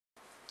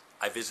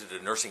I visited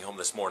a nursing home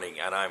this morning,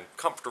 and I'm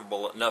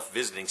comfortable enough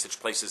visiting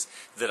such places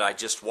that I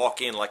just walk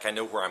in like I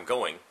know where I'm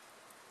going,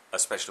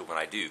 especially when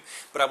I do.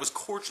 But I was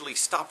cordially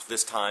stopped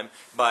this time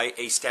by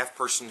a staff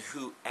person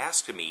who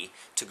asked me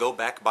to go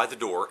back by the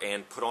door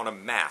and put on a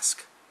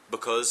mask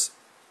because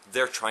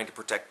they're trying to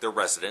protect their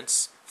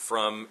residents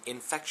from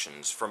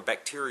infections, from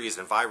bacteria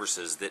and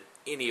viruses that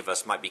any of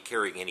us might be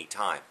carrying any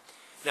time.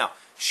 Now,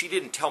 she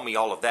didn't tell me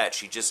all of that.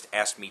 She just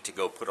asked me to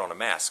go put on a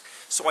mask.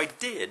 So I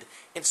did,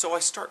 and so I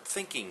start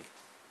thinking,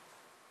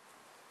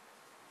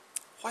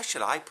 why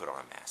should I put on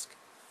a mask?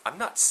 I'm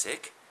not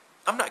sick.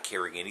 I'm not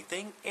carrying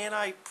anything, and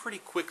I pretty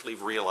quickly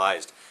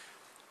realized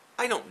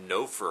I don't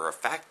know for a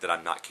fact that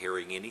I'm not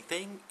carrying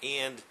anything,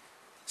 and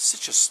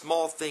such a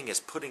small thing as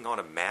putting on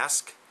a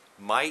mask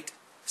might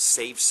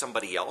save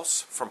somebody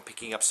else from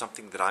picking up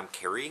something that I'm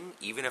carrying,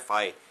 even if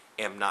I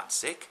am not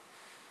sick.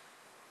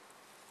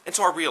 And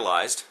so I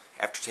realized,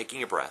 after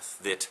taking a breath,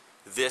 that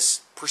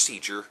this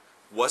procedure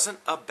wasn't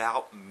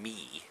about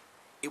me.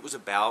 It was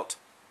about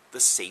the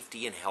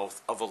safety and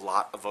health of a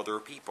lot of other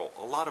people,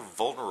 a lot of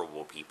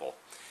vulnerable people.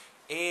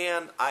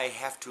 And I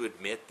have to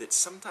admit that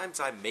sometimes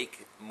I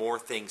make more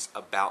things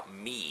about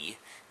me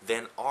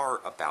than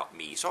are about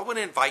me. So I want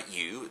to invite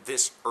you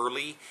this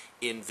early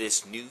in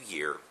this new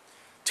year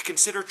to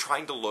consider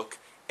trying to look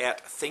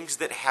at things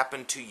that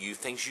happen to you,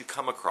 things you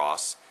come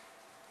across,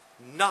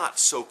 not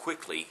so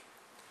quickly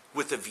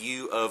with a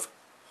view of,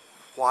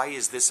 why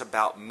is this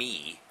about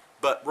me?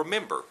 But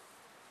remember,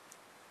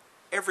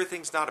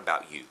 everything's not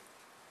about you.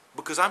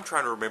 Because I'm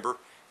trying to remember,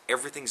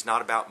 everything's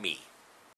not about me.